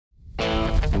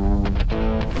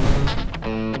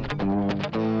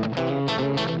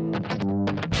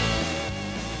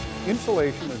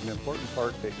Insulation is an important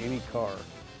part to any car.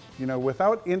 You know,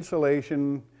 without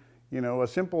insulation, you know, a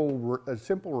simple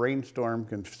rainstorm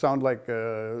can sound like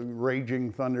a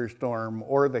raging thunderstorm,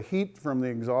 or the heat from the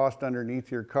exhaust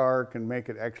underneath your car can make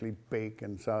it actually bake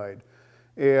inside.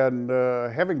 And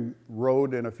having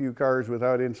rode in a few cars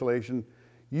without insulation,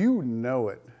 you know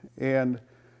it. And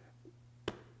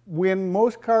when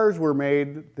most cars were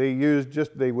made,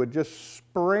 they would just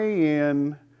spray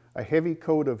in a heavy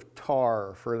coat of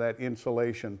tar for that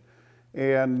insulation.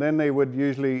 And then they would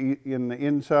usually, in the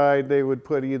inside, they would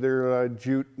put either a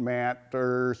jute mat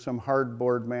or some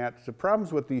hardboard mats. The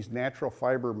problems with these natural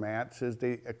fiber mats is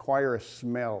they acquire a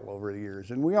smell over the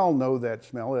years. And we all know that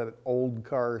smell, that old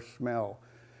car smell.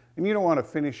 And you don't want to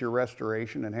finish your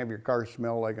restoration and have your car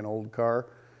smell like an old car.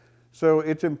 So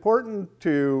it's important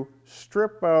to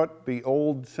strip out the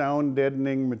old sound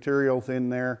deadening materials in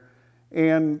there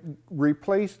and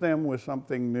replace them with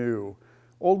something new.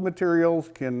 Old materials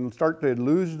can start to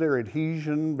lose their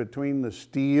adhesion between the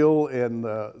steel and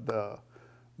the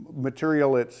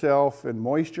material itself, and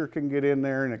moisture can get in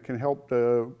there, and it can help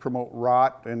to promote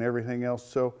rot and everything else.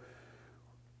 So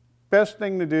best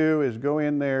thing to do is go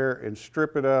in there and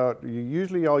strip it out.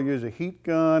 Usually I'll use a heat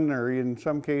gun, or in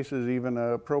some cases even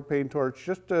a propane torch,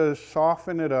 just to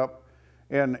soften it up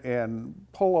and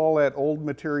pull all that old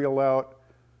material out.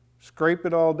 Scrape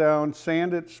it all down,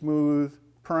 sand it smooth,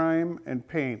 prime and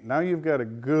paint. Now you've got a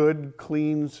good,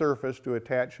 clean surface to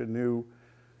attach a new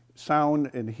sound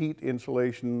and heat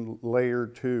insulation layer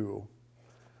to.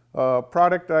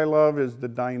 Product I love is the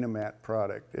Dynamat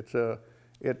product.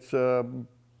 It's a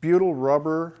butyl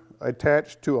rubber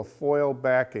attached to a foil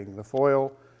backing. The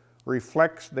foil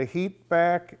reflects the heat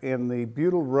back, and the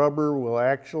butyl rubber will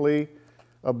actually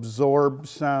absorb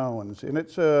sounds. And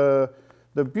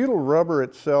the butyl rubber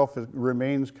itself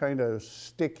remains kind of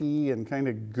sticky and kind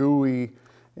of gooey,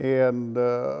 and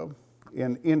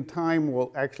in time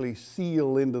will actually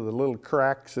seal into the little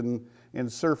cracks and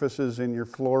surfaces in your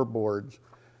floorboards.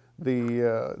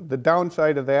 The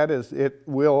downside of that is it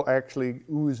will actually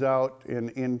ooze out and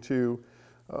into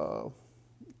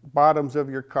bottoms of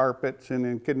your carpets, and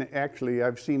it can actually,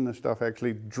 I've seen the stuff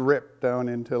actually drip down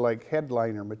into like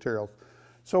headliner materials.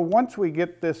 So once we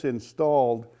get this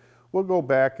installed, we'll go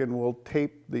back and we'll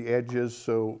tape the edges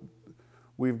so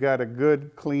we've got a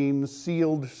good, clean,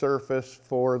 sealed surface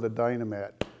for the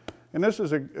Dynamat. And this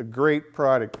is a great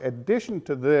product. In addition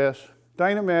to this,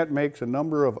 Dynamat makes a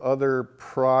number of other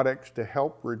products to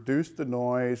help reduce the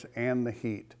noise and the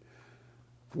heat.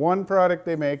 One product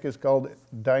they make is called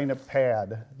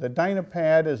Dynapad. The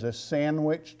Dynapad is a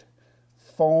sandwiched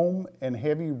foam and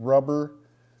heavy rubber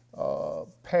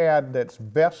pad that's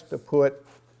best to put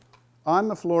on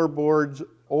the floorboards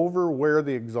over where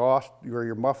the exhaust, where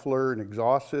your muffler and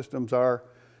exhaust systems are,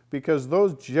 because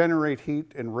those generate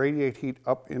heat and radiate heat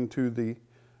up into the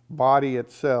body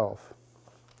itself.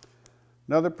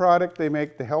 Another product they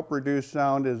make to help reduce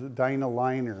sound is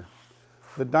Dynaliner.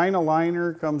 The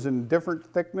Dynaliner comes in different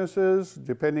thicknesses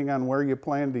depending on where you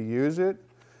plan to use it.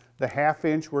 The 1/2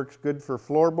 inch works good for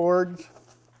floorboards.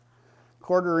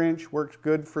 1/4 inch works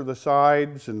good for the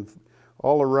sides and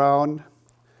all around.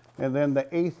 And then the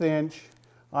 1/8 inch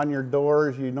on your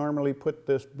doors, you normally put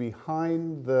this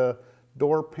behind the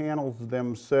door panels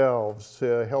themselves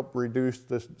to help reduce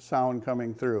the sound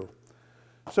coming through.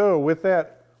 So with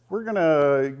that, we're going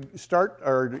to start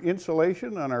our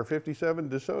installation on our 57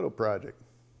 DeSoto project.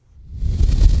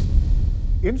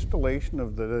 Installation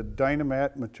of the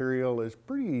Dynamat material is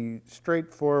pretty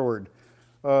straightforward.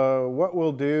 What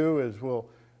we'll do is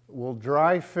we'll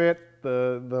dry fit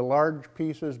the large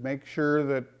pieces, make sure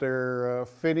that they're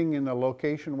fitting in the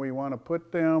location we want to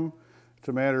put them. It's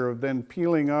a matter of then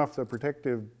peeling off the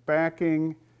protective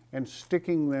backing and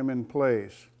sticking them in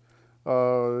place.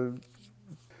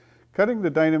 Cutting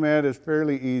the Dynamat is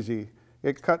fairly easy.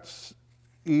 It cuts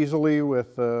easily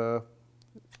with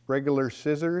regular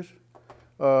scissors.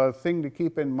 Thing to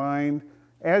keep in mind,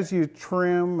 as you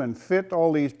trim and fit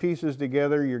all these pieces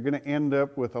together, you're going to end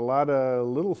up with a lot of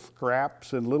little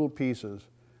scraps and little pieces.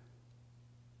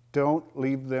 Don't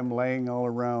leave them laying all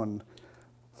around.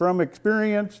 From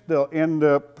experience, they'll end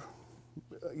up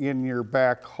in your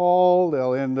back hall,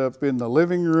 they'll end up in the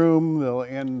living room, they'll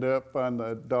end up on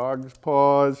the dog's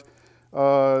paws.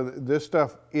 This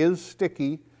stuff is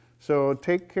sticky, so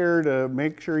take care to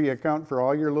make sure you account for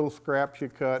all your little scraps you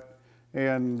cut,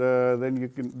 and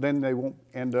then they won't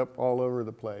end up all over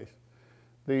the place.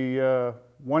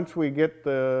 Once we get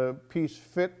the piece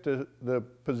fit to the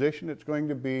position it's going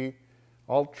to be,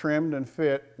 all trimmed and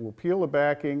fit. We'll peel the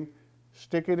backing,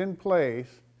 stick it in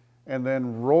place, and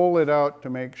then roll it out to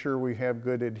make sure we have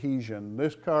good adhesion.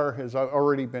 This car has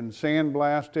already been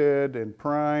sandblasted and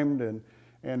primed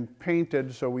and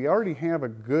painted, so we already have a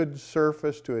good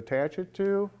surface to attach it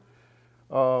to.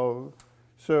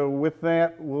 So with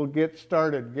that, we'll get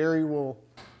started. Gary will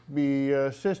be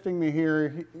assisting me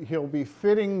here. He'll be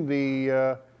fitting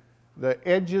the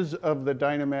edges of the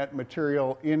Dynamat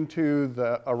material into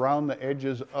around the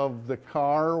edges of the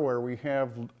car where we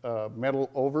have metal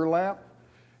overlap.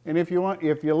 And if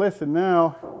you listen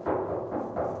now,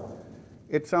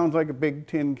 it sounds like a big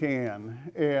tin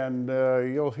can. And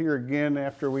you'll hear again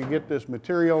after we get this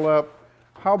material up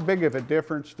how big of a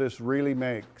difference this really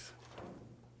makes.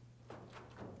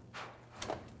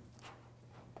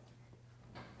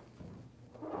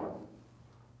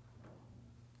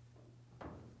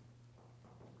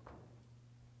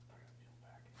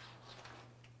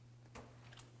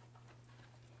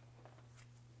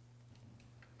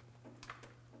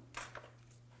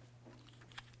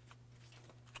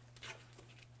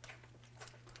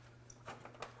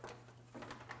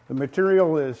 The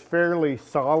material is fairly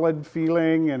solid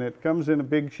feeling and it comes in a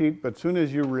big sheet, but as soon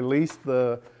as you release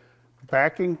the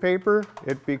backing paper,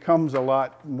 it becomes a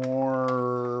lot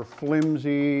more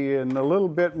flimsy and a little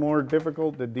bit more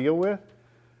difficult to deal with.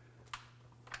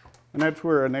 And that's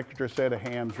where an extra set of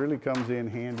hands really comes in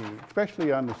handy,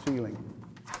 especially on the ceiling.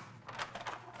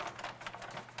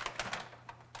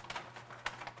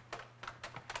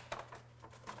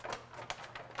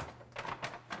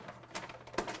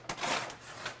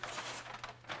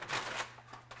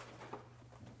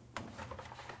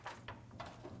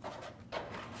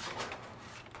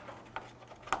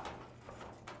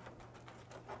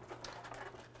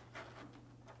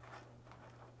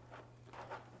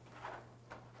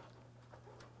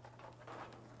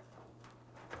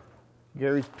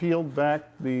 Gary's peeled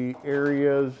back the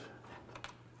areas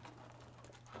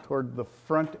toward the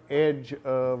front edge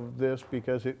of this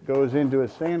because it goes into a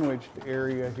sandwiched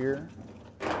area here.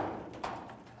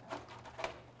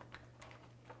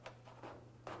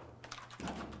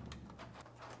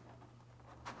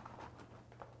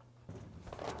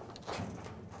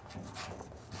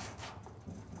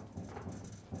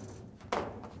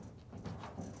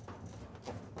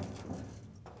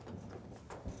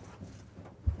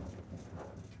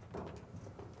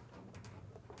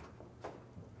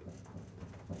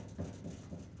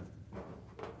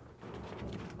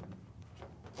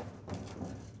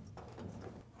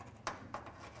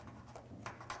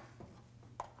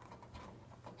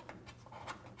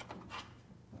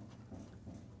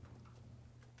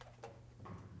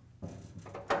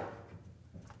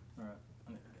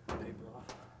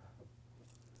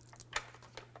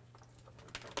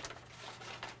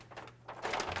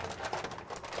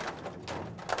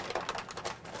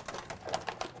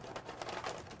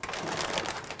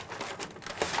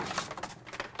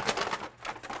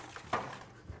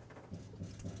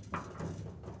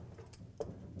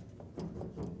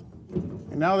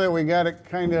 Now that we got it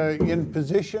kind of in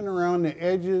position around the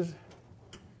edges,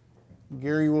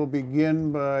 Gary will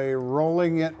begin by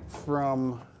rolling it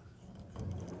from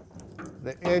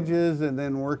the edges and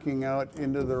then working out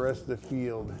into the rest of the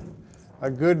field.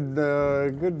 A good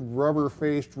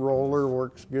rubber-faced roller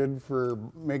works good for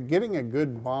getting a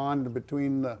good bond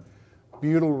between the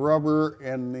butyl rubber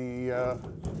and the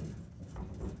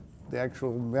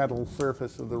actual metal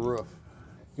surface of the roof.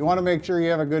 You want to make sure you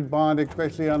have a good bond,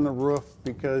 especially on the roof,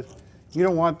 because you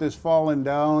don't want this falling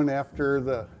down after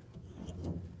the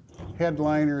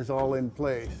headliner's all in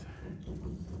place.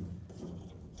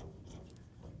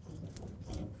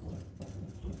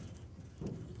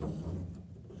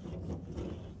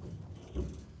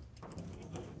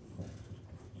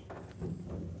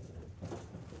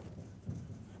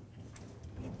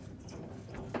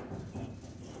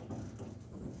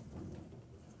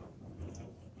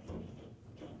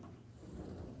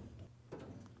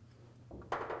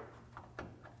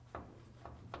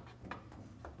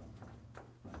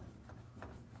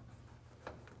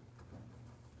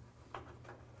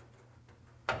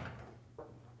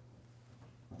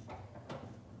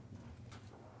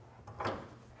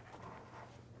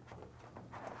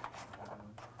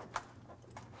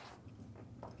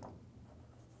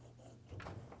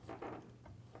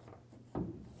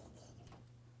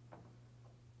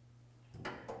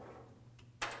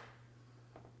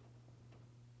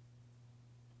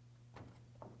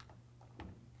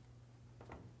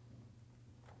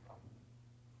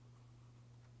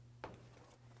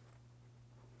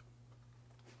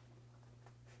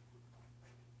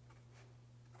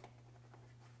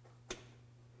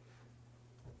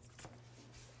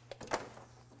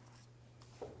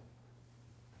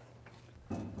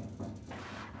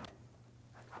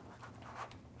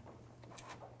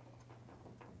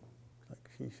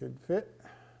 should fit.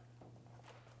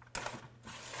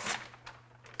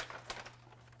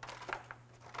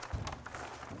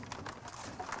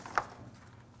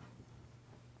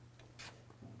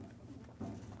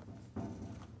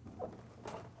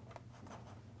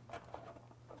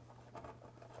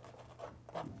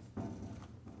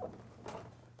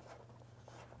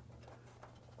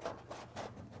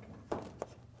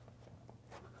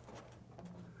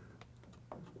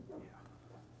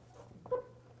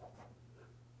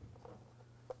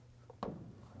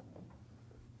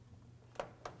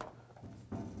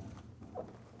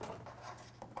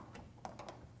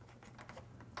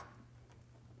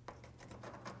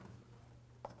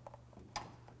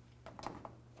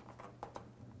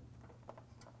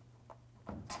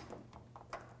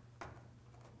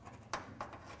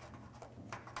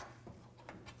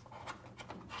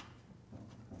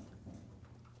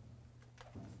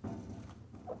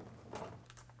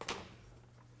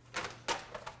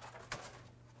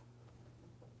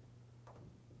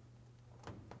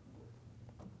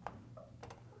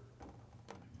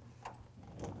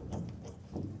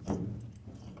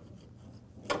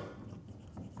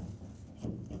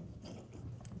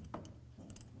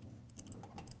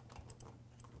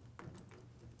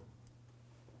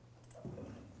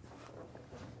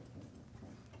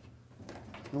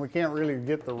 And we can't really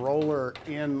get the roller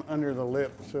in under the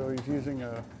lip, so he's using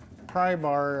a pry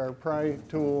bar or pry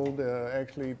tool to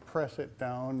actually press it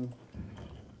down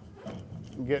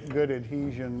and get good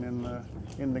adhesion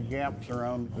in the gaps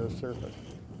around the surface.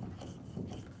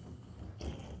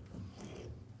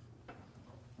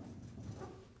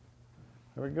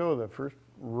 There we go, the first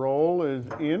roll is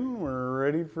in. We're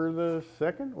ready for the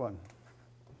second one.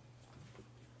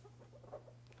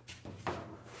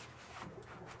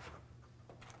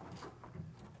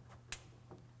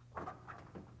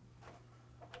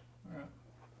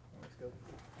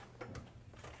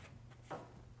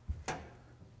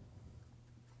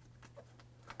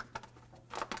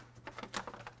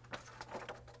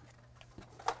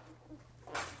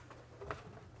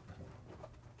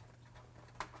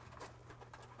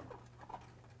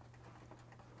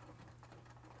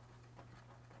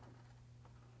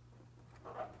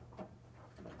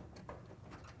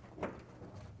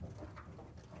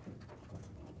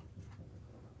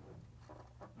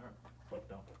 Flip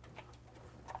down.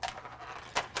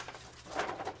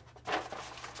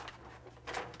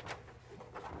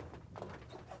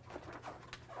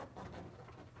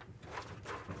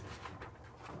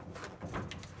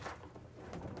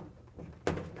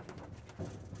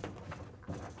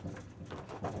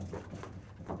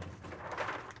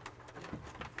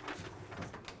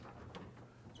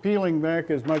 Peeling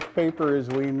back as much paper as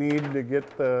we need to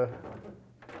get the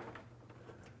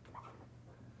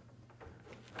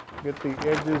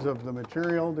edges of the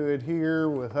material to adhere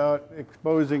without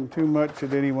exposing too much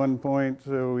at any one point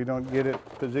so we don't get it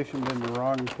positioned in the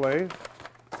wrong place.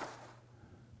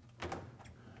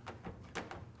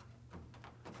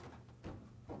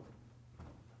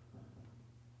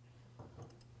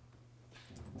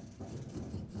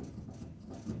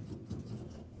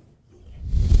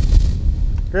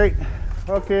 Great.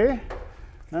 Okay.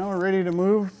 Now we're ready to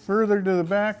move further to the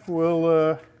back.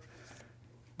 We'll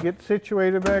get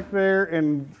situated back there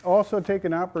and also take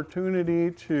an opportunity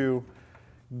to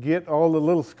get all the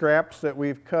little scraps that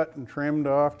we've cut and trimmed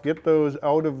off, get those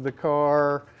out of the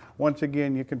car. Once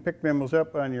again, you can pick them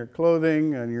up on your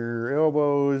clothing, on your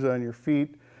elbows, on your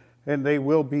feet, and they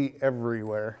will be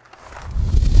everywhere.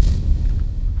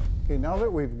 Okay, now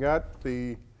that we've got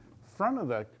the front of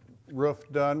the roof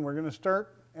done, we're going to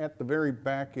start at the very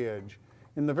back edge.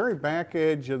 In the very back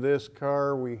edge of this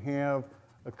car, we have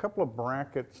a couple of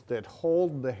brackets that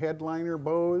hold the headliner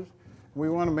bows. We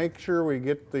want to make sure we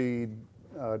get the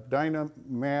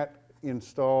Dynamat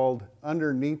installed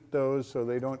underneath those so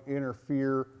they don't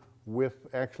interfere with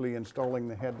actually installing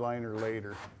the headliner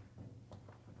later.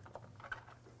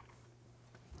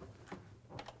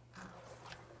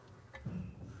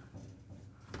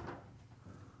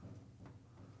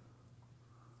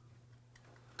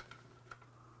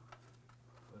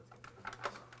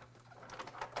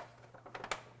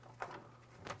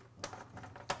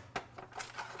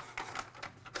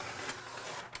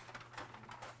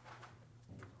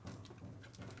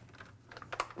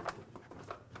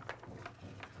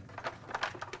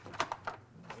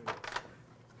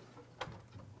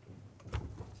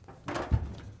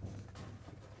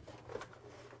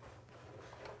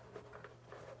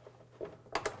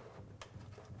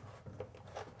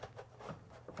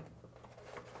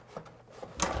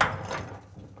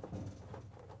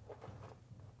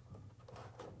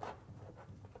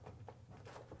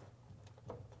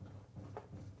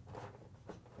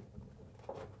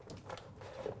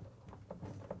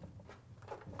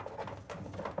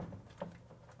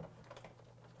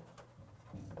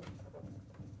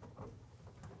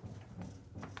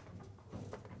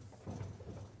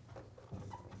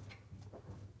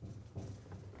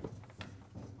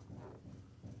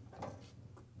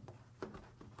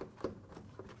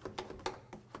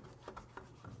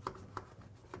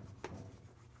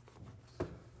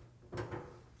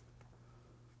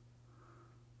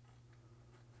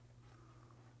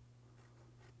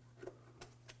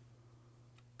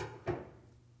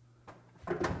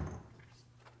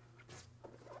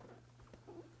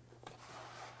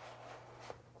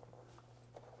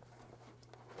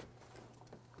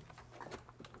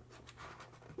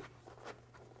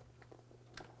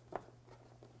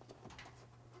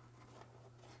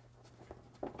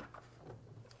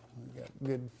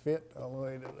 good fit all the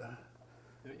way to the...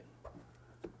 Do you?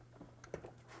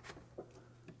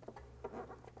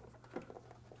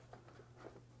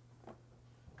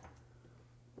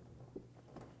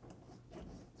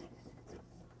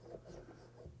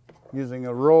 Using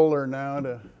a roller now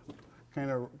to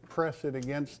kind of press it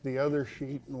against the other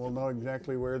sheet, and we'll know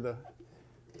exactly where the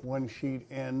one sheet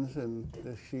ends and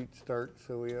this sheet starts,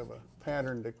 so we have a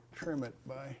pattern to trim it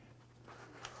by.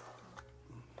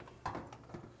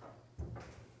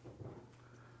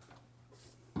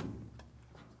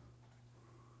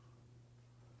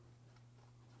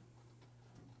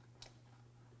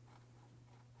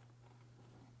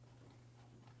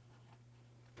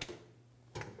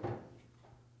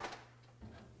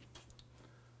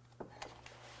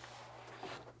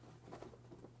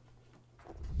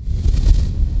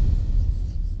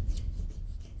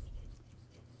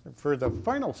 For the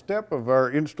final step of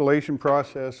our installation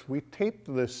process, we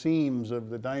taped the seams of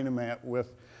the Dynamat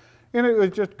with, and it was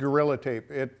just Gorilla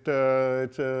Tape. It's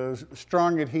a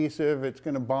strong adhesive. It's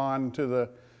going to bond to the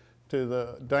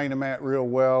Dynamat real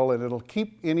well, and it'll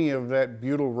keep any of that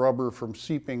butyl rubber from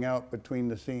seeping out between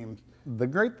the seams. The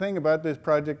great thing about this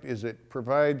project is it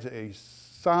provides a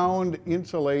sound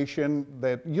insulation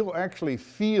that you'll actually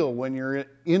feel when you're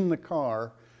in the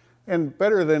car. And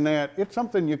better than that, it's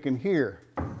something you can hear.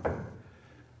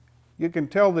 You can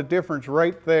tell the difference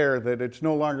right there, that it's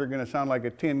no longer going to sound like a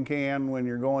tin can when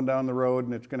you're going down the road,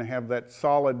 and it's going to have that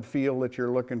solid feel that you're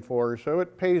looking for. So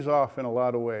it pays off in a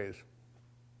lot of ways.